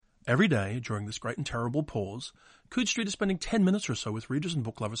Every day, during this great and terrible pause, Coode Street is spending 10 minutes or so with readers and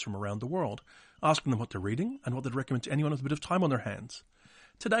book lovers from around the world, asking them what they're reading and what they'd recommend to anyone with a bit of time on their hands.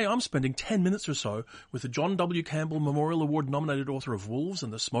 Today I'm spending 10 minutes or so with the John W. Campbell Memorial Award nominated author of Wolves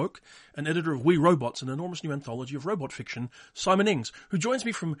and the Smoke and editor of We Robots, an enormous new anthology of robot fiction, Simon Ings, who joins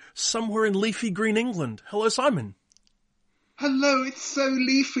me from somewhere in leafy green England. Hello, Simon. Hello, it's so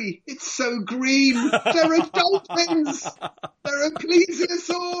leafy. It's so green. There are dolphins. There are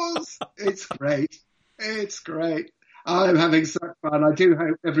plesiosaurs. It's great. It's great. I'm having such fun. I do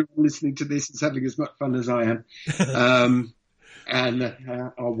hope everyone listening to this is having as much fun as I am. And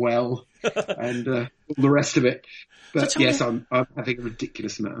are well, and all the rest of it. But yes, I'm having a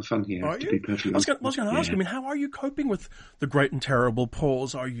ridiculous amount of fun here. Are to you? be perfectly honest. I was going to ask you, I mean, how are you coping with the great and terrible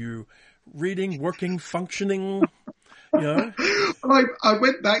pause? Are you reading, working, functioning? You know? I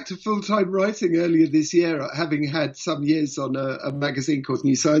went back to full-time writing earlier this year, having had some years on a magazine called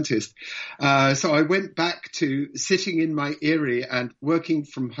New Scientist. So I went back to sitting in my eyrie and working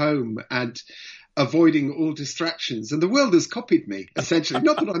from home and avoiding all distractions. And the world has copied me, essentially.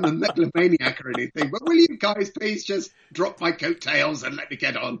 Not that I'm a megalomaniac or anything, but will you guys please just drop my coattails and let me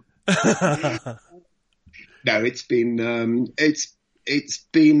get on? No, it's been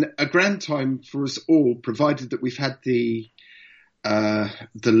a grand time for us all, provided that we've had the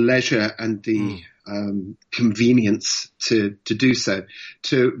leisure and the convenience to do so,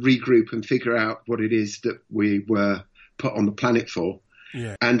 to regroup and figure out what it is that we were put on the planet for.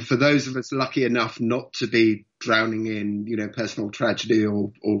 Yeah. And for those of us lucky enough not to be drowning in, personal tragedy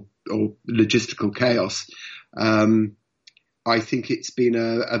or logistical chaos, I think it's been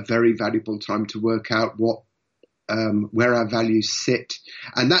a very valuable time to work out where our values sit.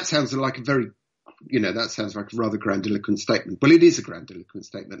 And that sounds like a rather grandiloquent statement. Well, it is a grandiloquent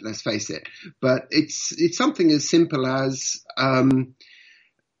statement, let's face it. But it's something as simple as,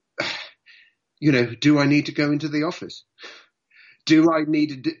 do I need to go into the office? Are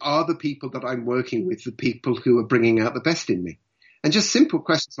the people that I'm working with the people who are bringing out the best in me? And just simple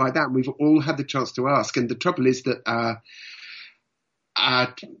questions like that, we've all had the chance to ask. And the trouble is that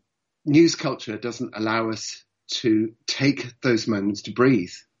our news culture doesn't allow us to take those moments to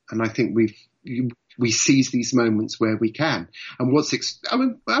breathe. And I think we seize these moments where we can. And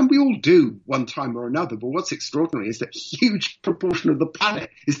and we all do one time or another, but what's extraordinary is that a huge proportion of the planet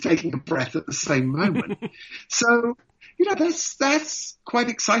is taking a breath at the same moment. So, that's quite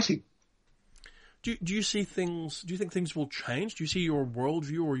exciting. Do you see things? Do you think things will change? Do you see your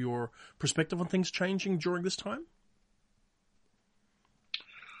worldview or your perspective on things changing during this time?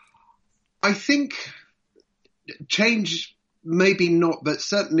 I think change, maybe not, but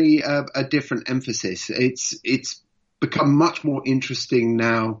certainly a different emphasis. It's become much more interesting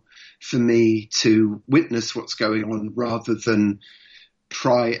now for me to witness what's going on rather than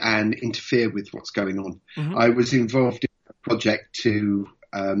try and interfere with what's going on. Mm-hmm. I was involved in a project to,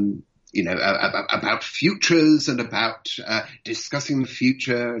 about futures and about discussing the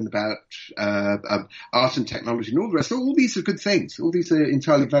future and about art and technology and all the rest. All these are good things. All these are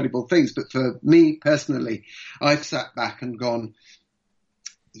entirely valuable things. But for me personally, I've sat back and gone,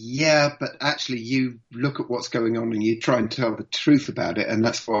 yeah, but actually you look at what's going on and you try and tell the truth about it, and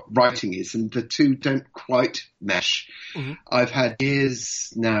that's what writing is, and the two don't quite mesh. Mm-hmm. I've had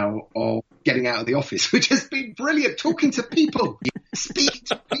years now of getting out of the office, which has been brilliant, talking to people, speaking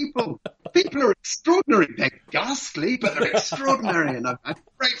to people. People are extraordinary. They're ghastly, but they're extraordinary, and I've had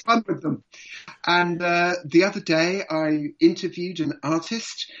great fun with them. And the other day I interviewed an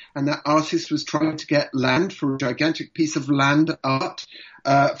artist, and that artist was trying to get land for a gigantic piece of land art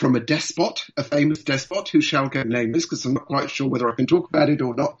from a despot, a famous despot who shall go nameless because I'm not quite sure whether I can talk about it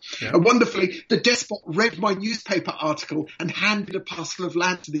or not. Yeah. And wonderfully, the despot read my newspaper article and handed a parcel of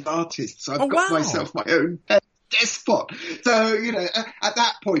land to the artist. So I've got myself my own despot. So, at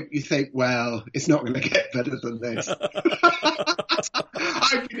that point you think, well, it's not going to get better than this.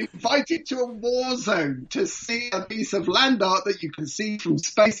 I've been invited to a war zone to see a piece of land art that you can see from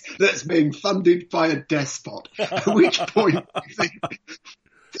space that's being funded by a despot. At which point you think,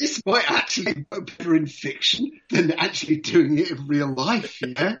 this might actually go better in fiction than actually doing it in real life,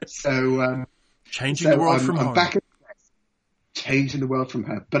 yeah? So, changing the world from home. I'm back changing the world from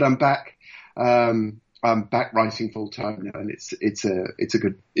home, but I'm back. I'm back writing full time now, and it's a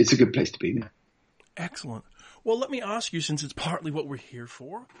good place to be now. Excellent. Well, let me ask you, since it's partly what we're here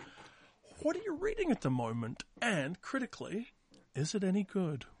for, what are you reading at the moment? And critically, is it any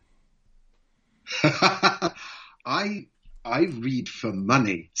good? I read for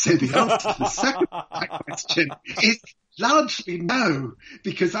money. So the answer to the second part of that question is largely no,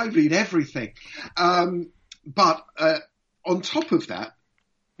 because I read everything. But on top of that,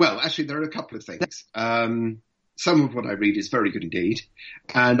 Well, actually, there are a couple of things. Some of what I read is very good indeed.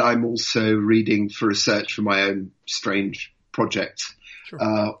 And I'm also reading for research for my own strange projects, Sure.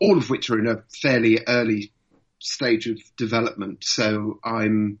 all of which are in a fairly early stage of development. So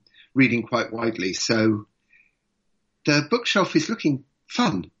I'm reading quite widely. So the bookshelf is looking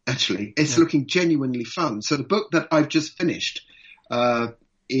fun, actually. It's looking genuinely fun. So the book that I've just finished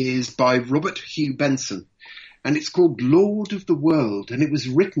is by Robert Hugh Benson, and it's called Lord of the World, and it was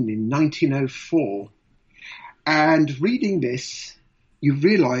written in 1904. And reading this, you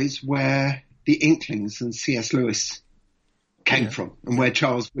realise where the Inklings and C.S. Lewis came from, and where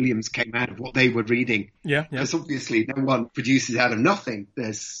Charles Williams came out of what they were reading. Yeah. Because obviously no one produces out of nothing.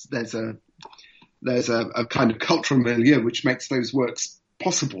 There's a kind of cultural milieu which makes those works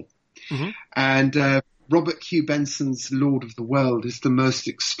possible. Mm-hmm. And Robert Hugh Benson's Lord of the World is the most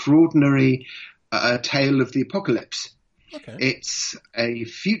extraordinary tale of the apocalypse. Okay. It's a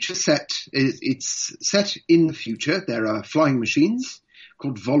future set. It's set in the future. There are flying machines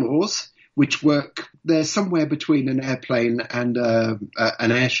called volors, which work. They're somewhere between an airplane and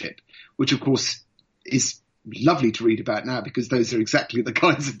an airship, which of course is lovely to read about now, because those are exactly the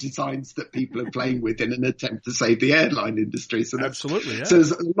kinds of designs that people are playing with in an attempt to save the airline industry. So absolutely, yeah. So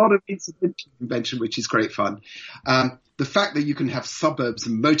there's a lot of incidental invention, which is great fun. The fact that you can have suburbs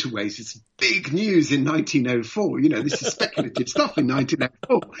and motorways is big news in 1904. You know, this is speculative stuff in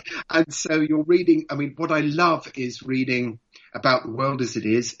 1904. And so you're reading, I mean, what I love is reading about the world as it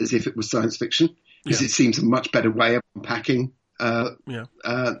is, as if it was science fiction, because it seems a much better way of unpacking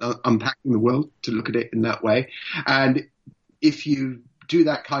unpacking the world, to look at it in that way. And if you do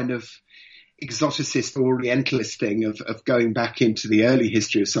that kind of exoticist or orientalist thing of going back into the early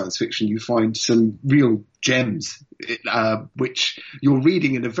history of science fiction, you find some real gems, which you're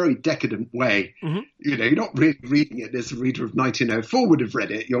reading in a very decadent way. Mm-hmm. You know, you're not really reading it as a reader of 1904 would have read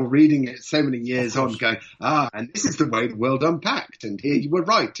it. You're reading it so many years on going, and this is the way the world unpacked, and here you were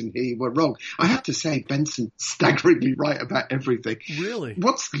right and here you were wrong. I have to say, Benson's staggeringly right about everything. Really?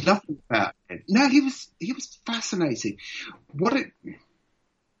 What's lovely about it? No, he was fascinating.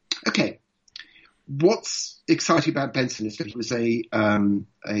 What's exciting about Benson is that he was a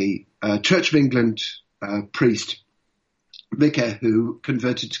Church of England priest, vicar, who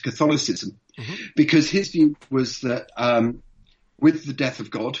converted to Catholicism, because his view was that with the death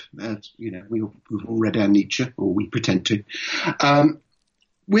of God, you know, we've all read our Nietzsche, or we pretend to,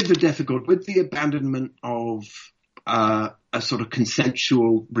 with the death of God, with the abandonment of a sort of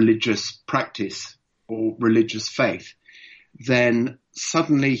consensual religious practice or religious faith, then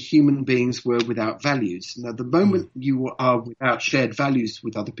suddenly human beings were without values. Now, the moment you are without shared values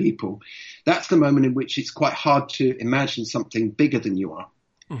with other people, that's the moment in which it's quite hard to imagine something bigger than you are.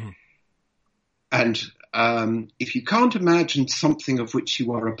 Mm-hmm. And if you can't imagine something of which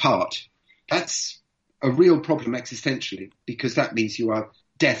you are a part, that's a real problem existentially, because that means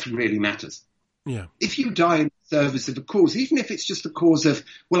death really matters. Yeah. If you die in service of a cause, even if it's just the cause of,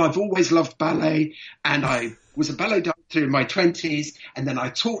 well, I've always loved ballet, and I was a ballet dancer in my 20s, and then I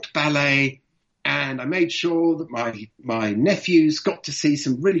taught ballet, and I made sure that my nephews got to see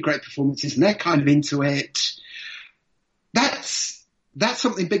some really great performances, and they're kind of into it. That's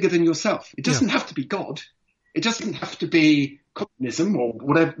something bigger than yourself. It doesn't have to be God. It doesn't have to be communism or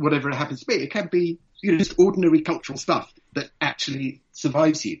whatever it happens to be. It can be, you know, just ordinary cultural stuff that actually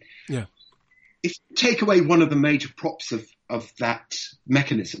survives you. Yeah. If you take away one of the major props of that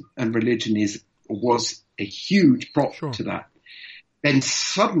mechanism, and religion was a huge prop to that, then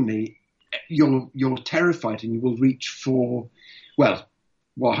suddenly you're terrified, and you will reach for, well,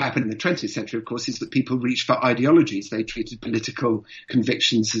 what happened in the 20th century, of course, is that people reached for ideologies. They treated political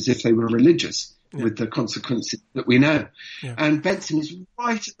convictions as if they were religious, with the consequences that we know. Yeah. And Benson is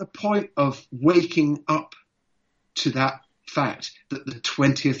right at the point of waking up to that fact that the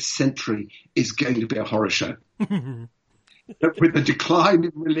 20th century is going to be a horror show. With the decline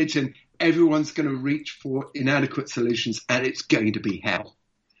in religion, everyone's going to reach for inadequate solutions, and it's going to be hell.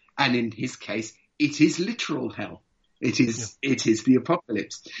 And in his case, it is literal hell. It is the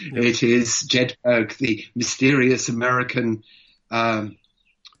apocalypse. Yeah. It is Jedburgh, the mysterious American,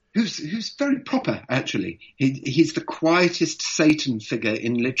 who's very proper, actually. He's the quietest Satan figure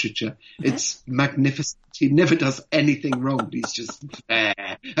in literature. Mm-hmm. It's magnificent. He never does anything wrong. He's just there,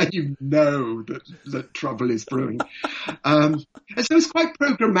 and you know that trouble is brewing. And so it's quite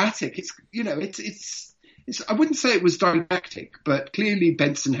programmatic. It's I wouldn't say it was didactic, but clearly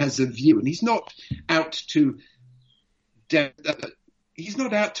Benson has a view, and he's not out to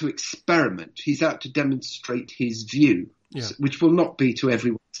experiment. He's out to demonstrate his view. Yeah. Which will not be to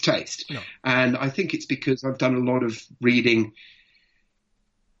everyone's taste. No. And I think it's because I've done a lot of reading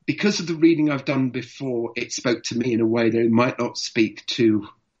because of the reading I've done before, it spoke to me in a way that it might not speak to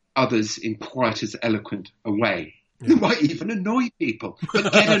others in quite as eloquent a way. Yeah. It might even annoy people,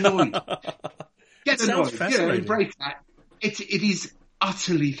 but get annoyed. Get annoyed. Embrace that. It is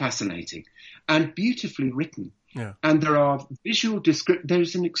utterly fascinating and beautifully written. Yeah. And there are visual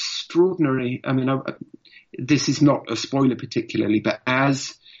there's an extraordinary, this is not a spoiler particularly, but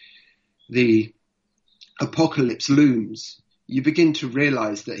as the apocalypse looms, you begin to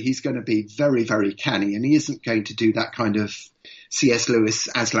realize that he's going to be very, very canny, and he isn't going to do that kind of C.S. Lewis,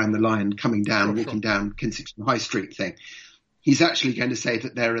 Aslan the Lion coming down, walking down Kensington High Street thing. He's actually going to say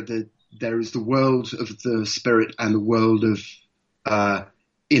that there is the world of the spirit and the world of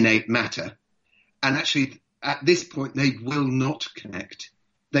innate matter. And actually, at this point, they will not connect.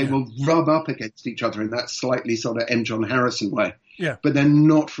 They will rub up against each other in that slightly sort of M. John Harrison way. Yeah. But they're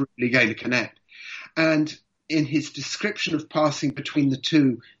not really going to connect. And in his description of passing between the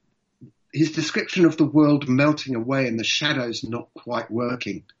two, his description of the world melting away and the shadows not quite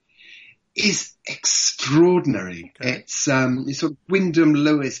working is extraordinary. Okay. It's sort of Wyndham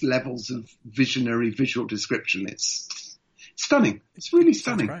Lewis levels of visionary visual description. It's stunning. It's really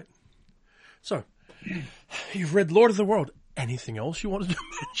stunning. Right. So, you've read Lord of the World. Anything else you wanted to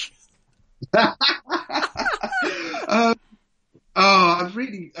mention? I've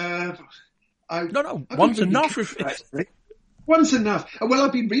really... No, one's enough. One's enough. Well,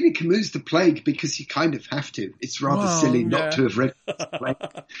 I've been reading Camus' The Plague because you kind of have to. It's rather silly not to have read The Plague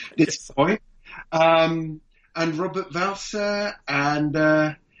at this point. And Robert Walser, and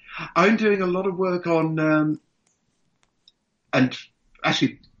I'm doing a lot of work on, and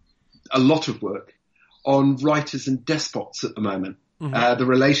actually a lot of work on writers and despots at the moment, the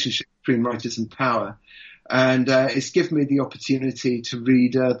relationship between writers and power. And it's given me the opportunity to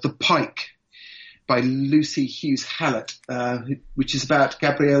read The Pike by Lucy Hughes Hallett, which is about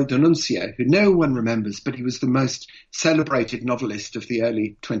Gabriele D'Annunzio, who no one remembers, but he was the most celebrated novelist of the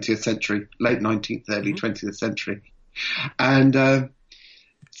early 20th century, late 19th, early 20th century. And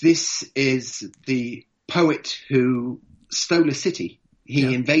this is the poet who stole a city.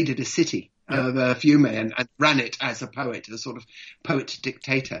 He invaded a city of Fiume and ran it as a poet, a sort of poet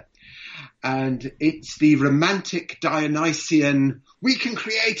dictator. And it's the romantic Dionysian, we can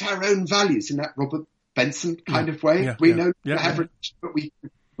create our own values in that Robert Benson kind of way. We know we have religion, but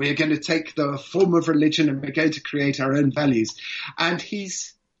we're going to take the form of religion and we're going to create our own values. And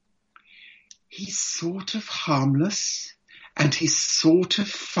he's sort of harmless, and he's sort of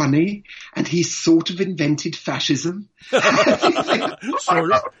funny, and he's sort of invented fascism. Sort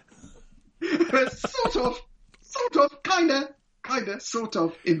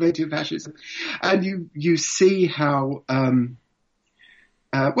of invented fascism. And you see how,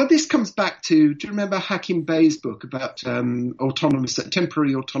 well, this comes back to, do you remember Hakim Bey's book about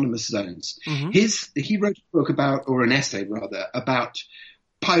temporary autonomous zones? He wrote a book about, or an essay rather, about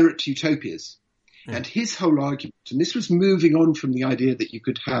pirate utopias. And his whole argument, and this was moving on from the idea that you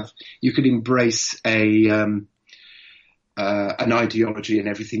could embrace an ideology and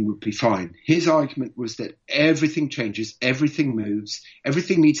everything would be fine. His argument was that everything changes, everything moves,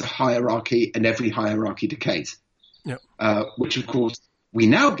 everything needs a hierarchy, and every hierarchy decays. Which, of course, we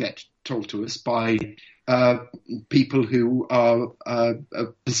now get told to us by people who are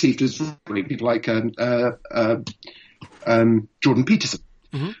perceived as people like Jordan Peterson.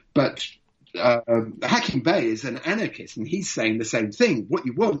 But Hakim Bey is an anarchist, and he's saying the same thing. What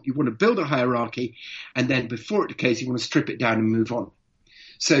you want to build a hierarchy, and then before it decays, you want to strip it down and move on.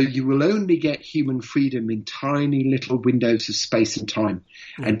 So you will only get human freedom in tiny little windows of space and time.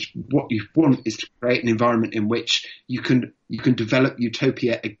 And what you want is to create an environment in which you can develop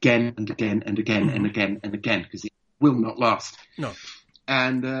utopia again and again and again and again and again, because it will not last. No.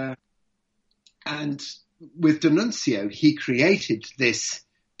 And with D'Annunzio, he created this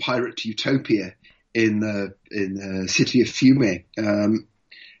pirate utopia in the city of Fiume,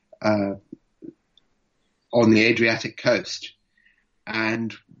 on the Adriatic coast.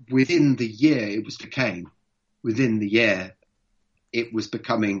 And within the year, it was decaying. Within the year, it was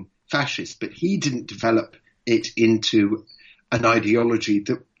becoming fascist. But he didn't develop it into an ideology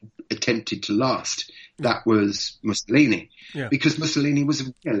that attempted to last. That was Mussolini. Because Mussolini was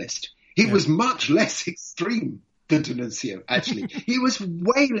a realist. He was much less extreme than D'Annunzio, actually. He was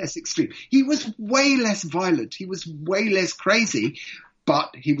way less extreme. He was way less violent. He was way less crazy.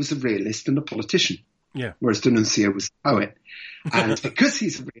 But he was a realist and a politician. Whereas D'Annunzio was a poet. And because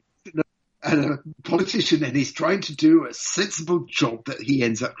he's a realist and a politician, and he's trying to do a sensible job, that he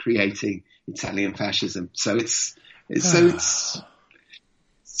ends up creating Italian fascism. So it's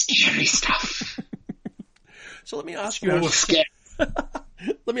scary stuff. So let me ask you,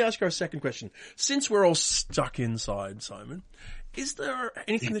 Let me ask you our second question. Since we're all stuck inside, Simon, is there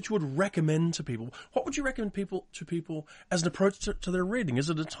anything that you would recommend to people? What would you recommend to people as an approach to their reading? Is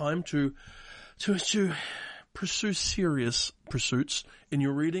it a time to pursue serious pursuits in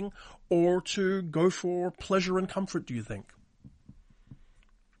your reading, or to go for pleasure and comfort, do you think?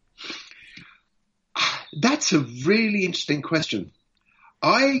 That's a really interesting question.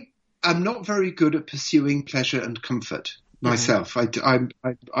 I am not very good at pursuing pleasure and comfort myself. It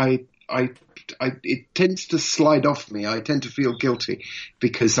tends to slide off me. I tend to feel guilty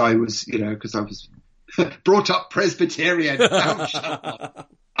because I was brought up Presbyterian. Don't shut up.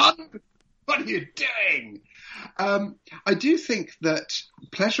 What are you doing? I do think that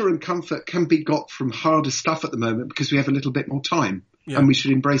pleasure and comfort can be got from harder stuff at the moment because we have a little bit more time, and we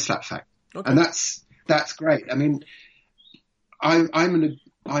should embrace that fact. Okay. And that's great. I mean, I'm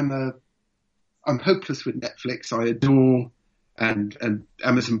hopeless with Netflix. I adore and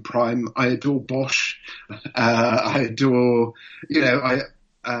Amazon Prime. I adore Bosch. I adore,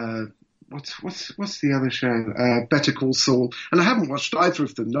 what's the other show? Better Call Saul. And I haven't watched either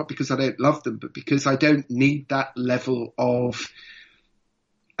of them, not because I don't love them, but because I don't need that level of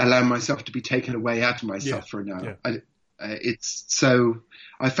allowing myself to be taken away out of myself for an hour. Yeah.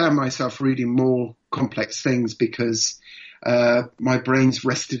 I found myself reading more complex things because my brain's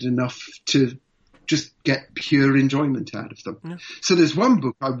rested enough to just get pure enjoyment out of them. Yeah. So there's one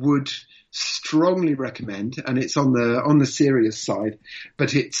book I would strongly recommend, and it's on the serious side,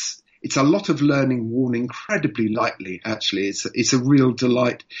 but it's a lot of learning worn incredibly lightly, actually. It's a real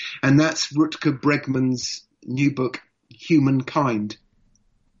delight. And that's Rutger Bregman's new book, Humankind,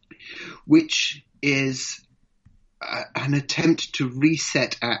 which is an attempt to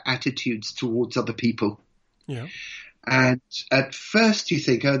reset our attitudes towards other people. Yeah. And at first you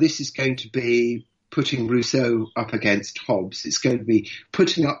think, oh, this is going to be putting Rousseau up against Hobbes. It's going to be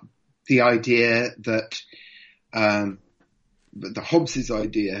putting up the idea that the Hobbes's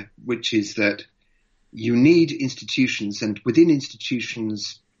idea, which is that you need institutions, and within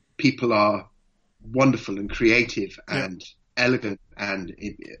institutions, people are wonderful and creative and elegant and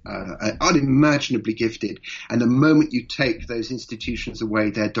unimaginably gifted. And the moment you take those institutions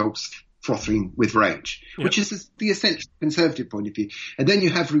away, they're dogs frothing with rage, which is the essential conservative point of view. And then you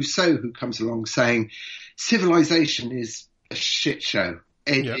have Rousseau, who comes along saying civilization is a shit show.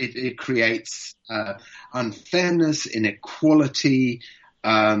 It creates unfairness, inequality,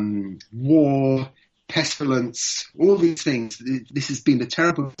 war, pestilence, all these things. This has been a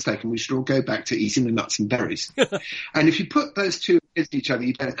terrible mistake, and we should all go back to eating the nuts and berries. And if you put those two against each other,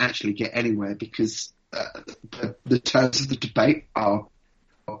 you don't actually get anywhere, because the terms of the debate are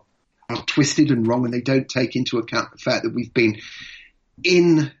twisted and wrong, and they don't take into account the fact that we've been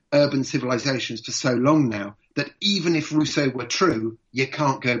in urban civilizations for so long now that even if Rousseau were true, you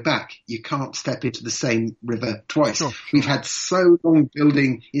can't go back. You can't step into the same river twice. Sure. We've had so long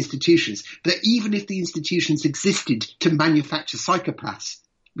building institutions that even if the institutions existed to manufacture psychopaths,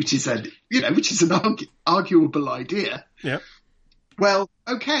 which is an arguable idea. Yeah. Well,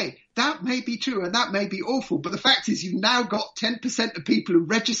 okay, that may be true and that may be awful, but the fact is you've now got 10% of people who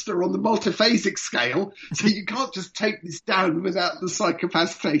register on the multiphasic scale, so you can't just take this down without the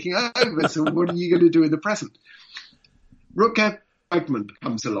psychopaths taking over. So what are you going to do in the present? Rutger Bregman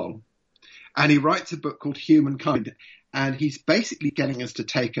comes along and he writes a book called Humankind, and he's basically getting us to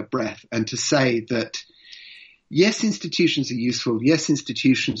take a breath and to say that yes, institutions are useful. Yes,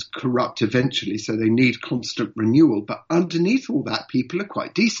 institutions corrupt eventually, so they need constant renewal. But underneath all that, people are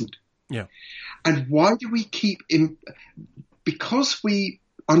quite decent. Yeah. And why do we keep because we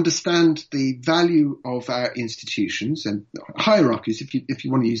understand the value of our institutions and hierarchies, if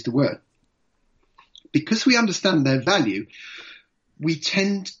you want to use the word, because we understand their value, we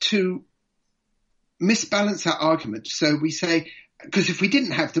tend to misbalance our argument. So we say, because if we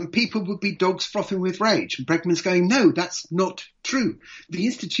didn't have them, people would be dogs frothing with rage. And Bregman's going, no, that's not true. The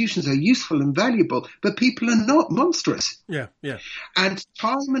institutions are useful and valuable, but people are not monstrous. Yeah, yeah. And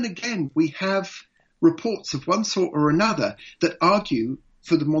time and again, we have reports of one sort or another that argue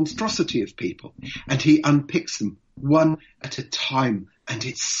for the monstrosity of people. And he unpicks them one at a time, and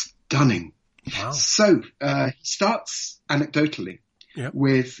it's stunning. Wow. So he starts anecdotally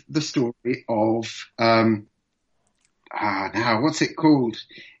with the story of... now, what's it called?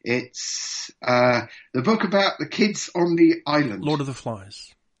 It's the book about the kids on the island. Lord of the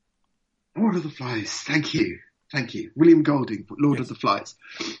Flies. Lord of the Flies. Thank you. William Golding, Lord of the Flies.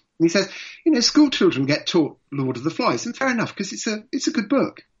 And he says, school children get taught Lord of the Flies, and fair enough, because it's a good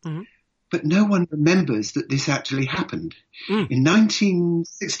book. Mm-hmm. But no one remembers that this actually happened. In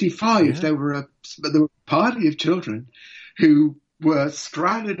 1965, there were a party of children who were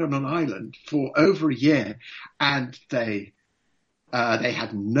stranded on an island for over a year, and they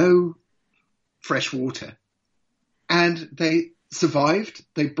had no fresh water, and they survived.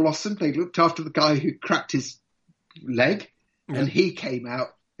 They blossomed. They looked after the guy who cracked his leg, and he came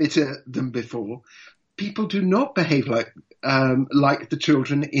out fitter than before. People do not behave like the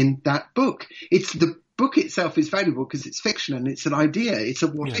children in that book. It's the book itself is valuable because it's fiction and it's an idea. It's a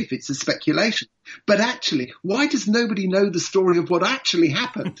what if. It's a speculation. But actually, why does nobody know the story of what actually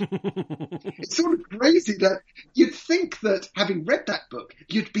happened? It's sort of crazy that you'd think that having read that book,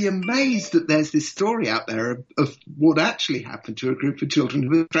 you'd be amazed that there's this story out there of what actually happened to a group of children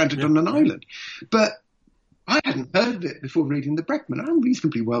who were stranded on an island. But I hadn't heard of it before reading the Bregman. I'm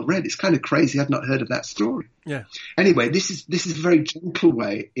reasonably well read. It's kind of crazy I'd not heard of that story. Yeah. Anyway, this is a very gentle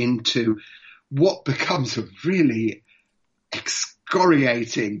way into what becomes a really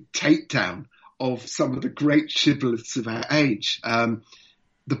excoriating takedown of some of the great shibboleths of our age.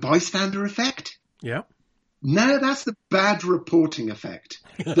 The bystander effect. Yeah. No, that's the bad reporting effect.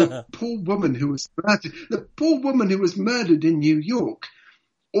 The poor woman who was murdered in New York.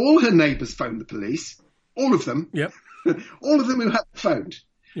 All her neighbours phoned the police. All of them. Yep. All of them who had phoned.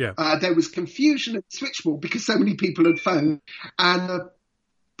 Yeah. There was confusion at the switchboard because so many people had phoned, and the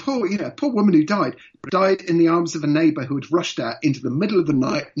poor woman who died in the arms of a neighbour who had rushed out into the middle of the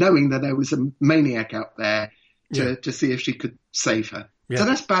night, knowing that there was a maniac out there to see if she could save her. Yeah. So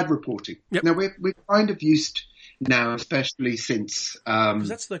that's bad reporting. Yep. Now we're kind of used now, especially since because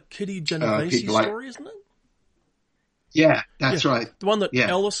that's the Kitty Genovese story, isn't it? Yeah, that's right. The one that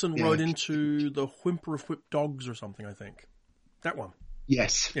Ellison wrote into The Whimper of Whipped Dogs or something, I think. That one.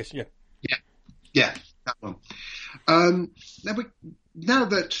 Yes. Yes, yeah. Yeah, that one. Now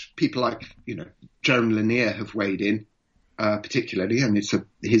that people like, Jeremy Lanier have weighed in, particularly, and it's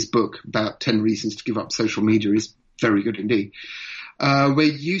his book about 10 Reasons to Give Up Social Media is very good indeed.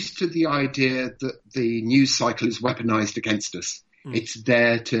 We're used to the idea that the news cycle is weaponized against us. It's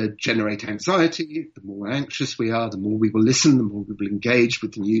there to generate anxiety. The more anxious we are, the more we will listen, the more we will engage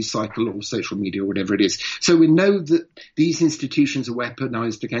with the news cycle or social media or whatever it is. So we know that these institutions are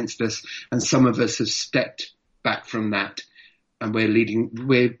weaponized against us, and some of us have stepped back from that, and we're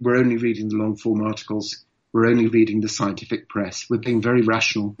only reading the long form articles. We're only reading the scientific press. We're being very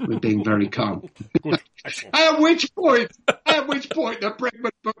rational. We're being very calm. At which point the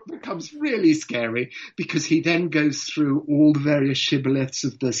Bregman book becomes really scary, because he then goes through all the various shibboleths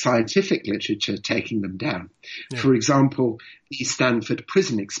of the scientific literature, taking them down. Yeah. For example, the Stanford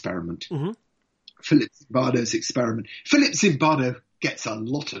prison experiment. Mm-hmm. Philip Zimbardo's experiment. Philip Zimbardo gets a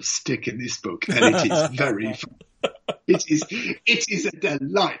lot of stick in this book, and it is very fun. It is a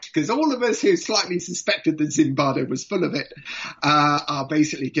delight, because all of us who slightly suspected that Zimbardo was full of it are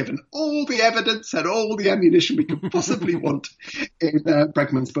basically given all the evidence and all the ammunition we could possibly want in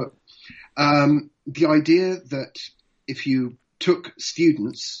Bregman's book. The idea that if you took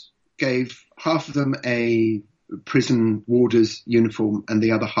students, gave half of them a prison warder's uniform and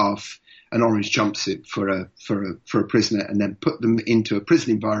the other half an orange jumpsuit for a prisoner, and then put them into a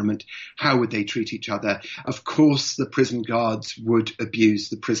prison environment, how would they treat each other? Of course, the prison guards would abuse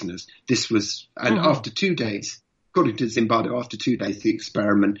the prisoners. After 2 days, according to Zimbardo, after 2 days, the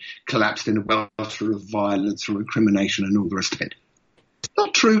experiment collapsed in a welter of violence or incrimination and all the rest of it.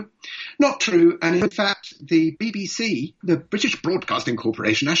 Not true. And in fact, the BBC, the British Broadcasting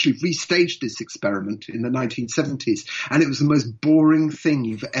Corporation, actually restaged this experiment in the 1970s. And it was the most boring thing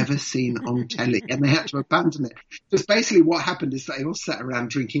you've ever seen on telly. And they had to abandon it. Because basically what happened is they all sat around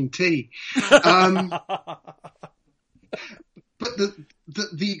drinking tea. But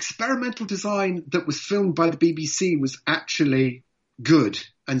the experimental design that was filmed by the BBC was actually good.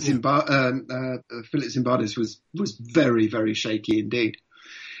 And Philip Zimbardo's was very, very shaky indeed.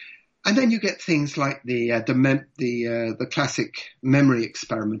 And then you get things like the classic memory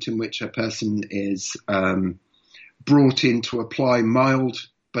experiment, in which a person is brought in to apply mild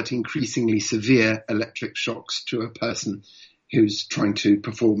but increasingly severe electric shocks to a person who's trying to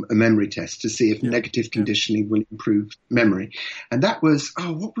perform a memory test to see if negative conditioning will improve memory. And that was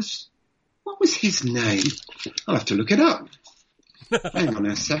what was his name? I'll have to look it up. Hang on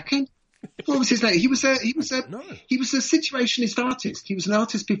a second. What was his name? He was a situationist artist. He was an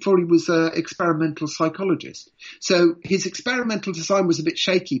artist before he was an experimental psychologist. So his experimental design was a bit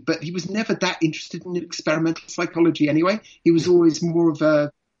shaky, but he was never that interested in experimental psychology anyway. He was always more of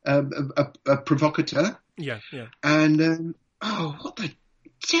a provocateur. Yeah. And what the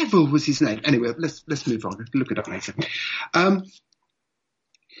devil was his name? Anyway, let's move on. Look it up later.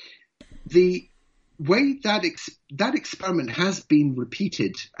 The way that experiment has been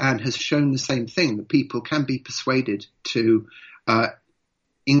repeated and has shown the same thing, that people can be persuaded to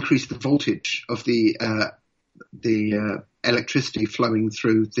increase the voltage of the electricity flowing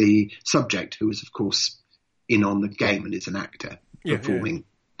through the subject, who is, of course, in on the game and is an actor performing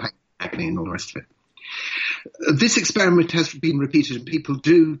acting and all the rest of it. This experiment has been repeated, and people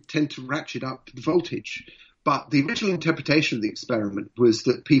do tend to ratchet up the voltage. But the original interpretation of the experiment was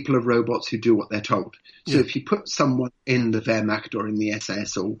that people are robots who do what they're told. So if you put someone in the Wehrmacht or in the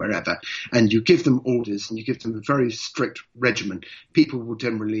SS or wherever, and you give them orders and you give them a very strict regimen, people will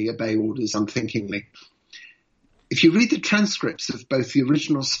generally obey orders unthinkingly. If you read the transcripts of both the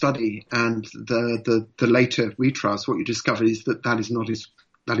original study and the later retrials, what you discover is that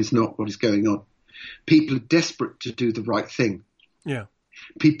is not what is going on. People are desperate to do the right thing. Yeah.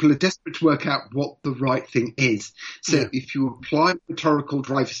 People are desperate to work out what the right thing is. So if you apply rhetorical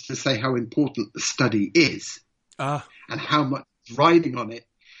drivers to say how important the study is and how much is riding on it,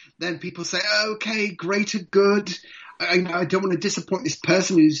 then people say, okay, greater good. I don't want to disappoint this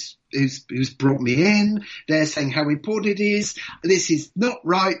person who's brought me in. They're saying how important it is. This is not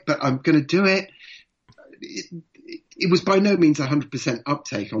right, but I'm going to do it. It was by no means 100%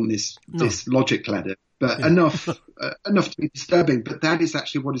 uptake on this logic ladder. But enough to be disturbing. But that is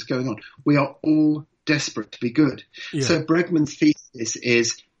actually what is going on. We are all desperate to be good. Yeah. So Bregman's thesis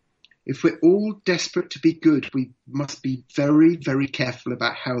is, if we're all desperate to be good, we must be very, very careful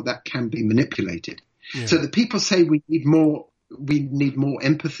about how that can be manipulated. Yeah. So the people say we need more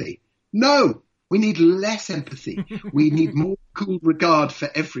empathy. No, we need less empathy. We need more cool regard for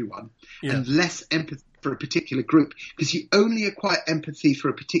everyone and less empathy for a particular group, because you only acquire empathy for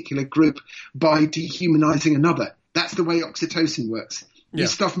a particular group by dehumanizing another. That's the way oxytocin works. You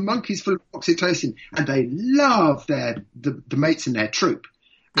stuff monkeys full of oxytocin and they love the mates in their troop,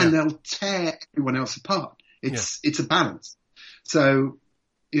 and they'll tear everyone else apart. It's a balance. So,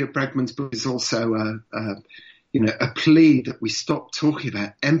 Bregman's book is also a plea that we stop talking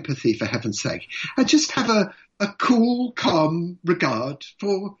about empathy, for heaven's sake, and just have a cool, calm regard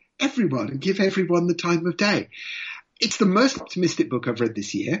for everyone and give everyone the time of day. It's the most optimistic book I've read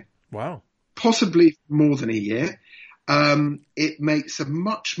this year. Wow. Possibly more than a year. It makes a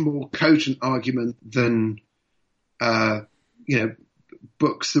much more cogent argument than,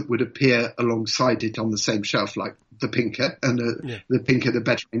 books that would appear alongside it on the same shelf, like The Pinker, and The Pinker, The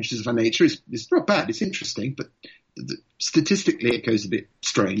Better Ranges of Our Nature. It's not bad. It's interesting, but statistically it goes a bit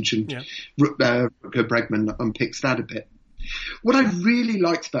strange, and Rutger Bregman unpicks that a bit. What I really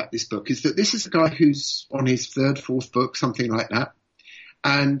liked about this book is that this is a guy who's on his third, fourth book, something like that.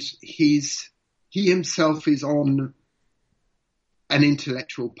 And he himself is on an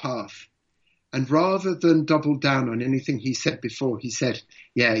intellectual path. And rather than double down on anything he said before, he said,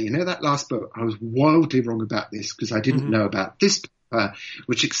 that last book, I was wildly wrong about this because I didn't know about this,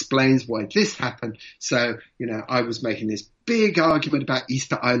 which explains why this happened. So, I was making this big argument about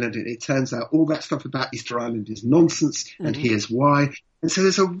Easter Island, and it turns out all that stuff about Easter Island is nonsense, and here's why. And so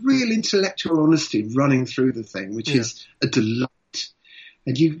there's a real intellectual honesty running through the thing, which is a delight.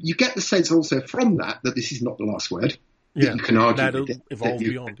 And you get the sense also from that this is not the last word. Yeah, you can argue that'll evolve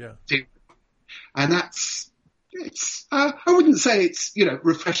beyond, And I wouldn't say it's,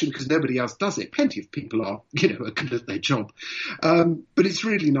 refreshing because nobody else does it. Plenty of people are, are good at their job. But it's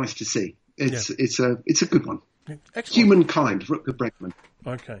really nice to see. It's a good one. Excellent. Humankind, Rutger Bregman.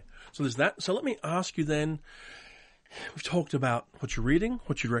 Okay. So there's that. So let me ask you then, we've talked about what you're reading,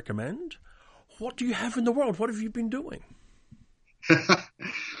 what you recommend. What do you have in the world? What have you been doing?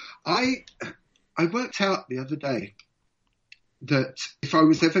 I worked out the other day that if I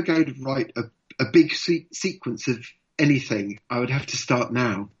was ever going to write a big sequence of anything, I would have to start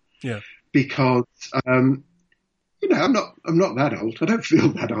now. Yeah. Because, I'm not that old. I don't feel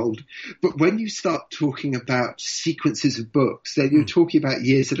that old. But when you start talking about sequences of books, then you're talking about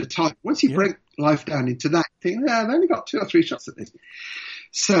years at a time. Once you break life down into that, you think, I've only got 2 or 3 shots at this.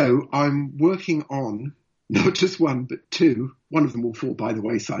 So I'm working on not just one, but 2. One of them will fall by the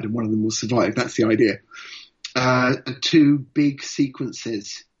wayside and one of them will survive. That's the idea. 2 big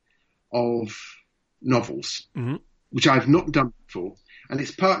sequences of novels, which I've not done before. And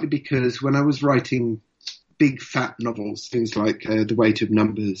it's partly because when I was writing big fat novels, things like The Weight of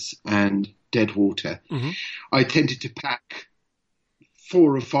Numbers and Dead Water, I tended to pack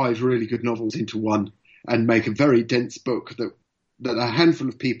 4 or 5 really good novels into one and make a very dense book that a handful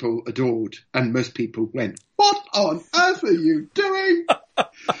of people adored, and most people went, "What on earth are you doing?"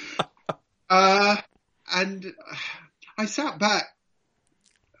 And I sat back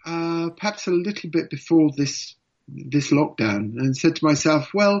perhaps a little bit before this lockdown and said to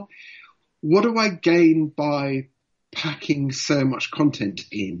myself, well, what do I gain by packing so much content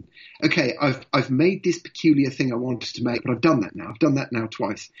in. Okay, I've made this peculiar thing I wanted to make, but I've done that now. I've done that now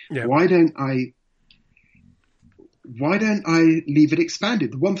twice. Yeah. Why don't I leave it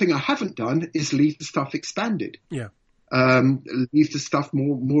expanded? The one thing I haven't done is leave the stuff expanded. Yeah. Leave the stuff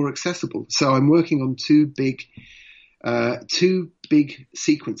more accessible. So I'm working on two big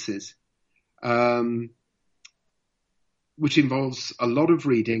sequences, which involves a lot of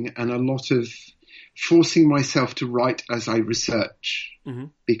reading and a lot of forcing myself to write as I research. Mm-hmm.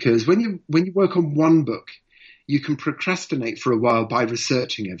 Because when you work on one book, you can procrastinate for a while by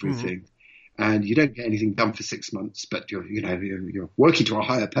researching everything. Mm-hmm. And you don't get anything done for 6 months, but you're working to a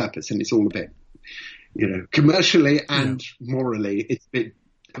higher purpose, and it's all a bit, commercially and morally, it's a bit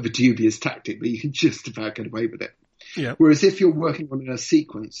of a dubious tactic, but you can just about get away with it. Yeah. Whereas if you're working on a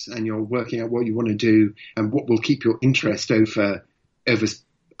sequence and you're working out what you want to do and what will keep your interest over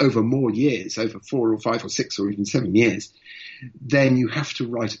more years, over 4 or 5 or 6 or even 7 years, then you have to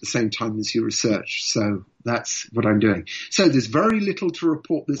write at the same time as you research. So that's what I'm doing. So there's very little to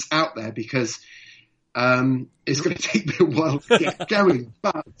report that's out there because it's going to take me a while to get going.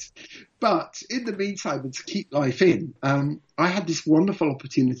 But in the meantime, and to keep life in, I had this wonderful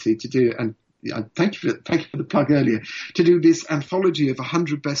opportunity to do, and thank you for the plug earlier, to do this anthology of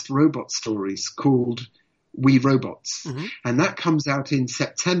 100 best robot stories called We Robots. Mm-hmm. And that comes out in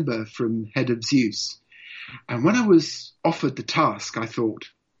September from Head of Zeus. And when I was offered the task, I thought,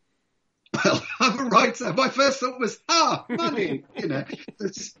 well, I'm a writer. My first thought was, money,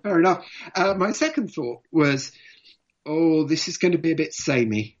 that's fair enough. My second thought was, this is going to be a bit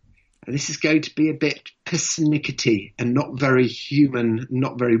samey. This is going to be a bit persnickety and not very human,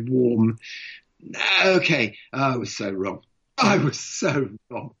 not very warm. Okay, I was so wrong.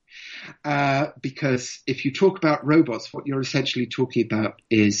 Because if you talk about robots, what you're essentially talking about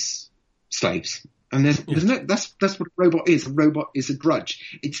is slaves. And that's what a robot is. A robot is a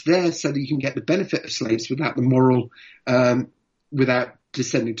drudge. It's there so that you can get the benefit of slaves without the moral, without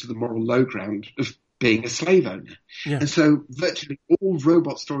descending to the moral low ground of being a slave owner. Yeah. And so virtually all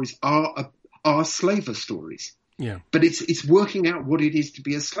robot stories are slaver stories. Yeah. But it's working out what it is to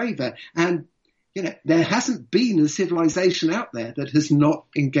be a slaver. And, there hasn't been a civilization out there that has not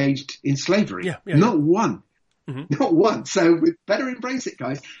engaged in slavery. Yeah. Not one. Mm-hmm. Not one. So we better embrace it,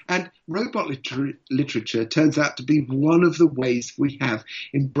 guys. And robot literature turns out to be one of the ways we have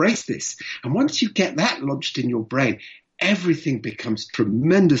embraced this. And once you get that lodged in your brain, everything becomes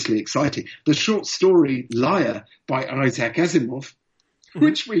tremendously exciting. The short story Liar by Isaac Asimov,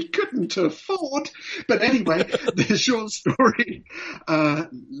 which we couldn't afford. But anyway, the short story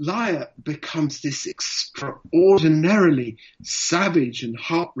Liar becomes this extraordinarily savage and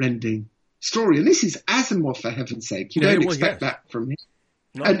heartrending story. And this is Asimov, for heaven's sake. You don't expect that from him.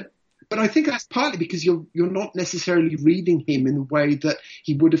 No. But I think that's partly because you're not necessarily reading him in the way that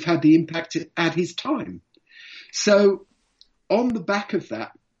he would have had the impact at his time. So on the back of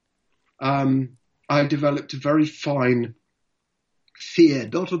that, I developed a very fine fear,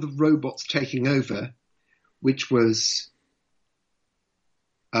 not of the robots taking over, which was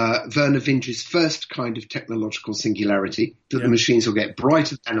Vernor Vinge's first kind of technological singularity, that the machines will get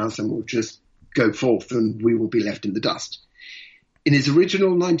brighter than us and will just go forth and we will be left in the dust. In his original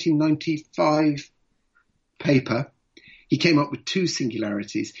 1995 paper, he came up with 2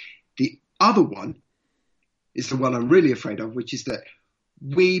 singularities. The other one is the one I'm really afraid of, which is that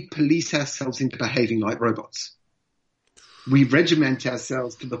we police ourselves into behaving like robots. We regiment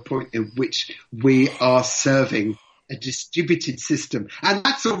ourselves to the point in which we are serving a distributed system. And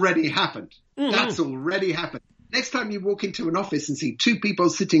that's already happened. Mm-hmm. That's already happened. Next time you walk into an office and see 2 people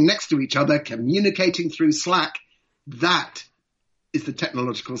sitting next to each other communicating through Slack, that is the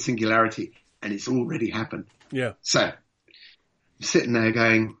technological singularity. And it's already happened. Yeah. So I'm sitting there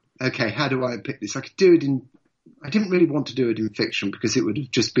going, okay, how do I pick this? I could do it I didn't really want to do it in fiction because it would have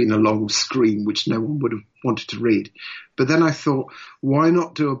just been a long scream which no one would have wanted to read. But then I thought, why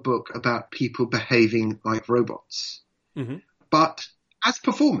not do a book about people behaving like robots? Mm-hmm. But as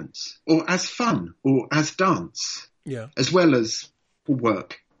performance or as fun or as dance, as well as for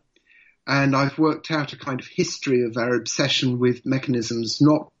work. And I've worked out a kind of history of our obsession with mechanisms,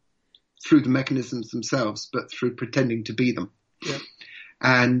 not through the mechanisms themselves, but through pretending to be them. Yeah.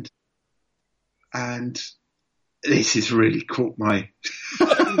 And this has really caught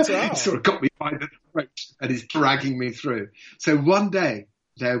sort of got me by the throat and is dragging me through. So one day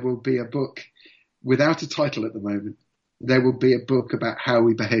there will be a book without a title at the moment. There will be a book about how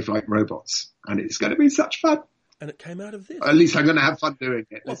we behave like robots, and it's going to be such fun. And it came out of this. At least I'm going to have fun doing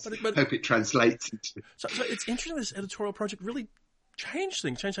it. Let's hope it translates into. So it's interesting. This editorial project really changed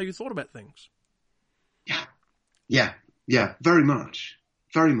how you thought about things. Yeah, very much,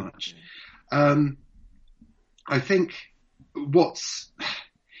 very much. I think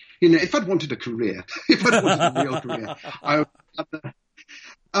if I'd wanted a career, if I'd wanted a real career, I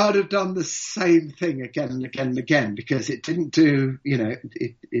would have done the same thing again and again and again, because it didn't do,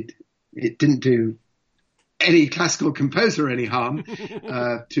 it didn't do any classical composer any harm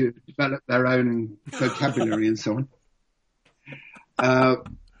to develop their own vocabulary and so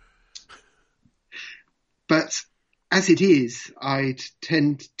on. But as it is, I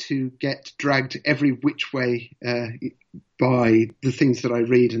tend to get dragged every which way by the things that I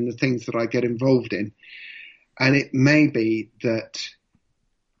read and the things that I get involved in. And it may be that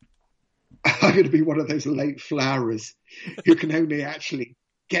I'm going to be one of those late flowerers who can only actually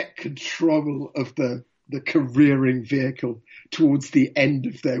get control of the careering vehicle towards the end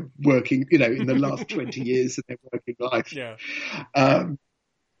of their working, in the last 20 years of their working life. Yeah.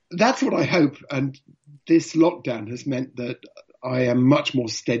 That's what I hope. And this lockdown has meant that I am much more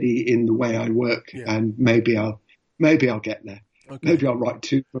steady in the way I work, and maybe I'll get there. Okay. Maybe I'll write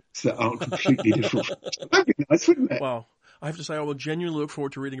 2 books that aren't completely different. That'd be nice, wouldn't it? Well, I have to say I will genuinely look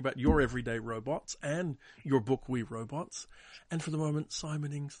forward to reading about your everyday robots and your book, We Robots. And for the moment,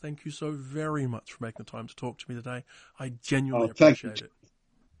 Simon Ings, thank you so very much for making the time to talk to me today. I genuinely appreciate it.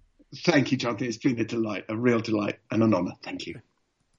 Thank you, Jonathan. It's been a delight, a real delight and an honour. Thank you.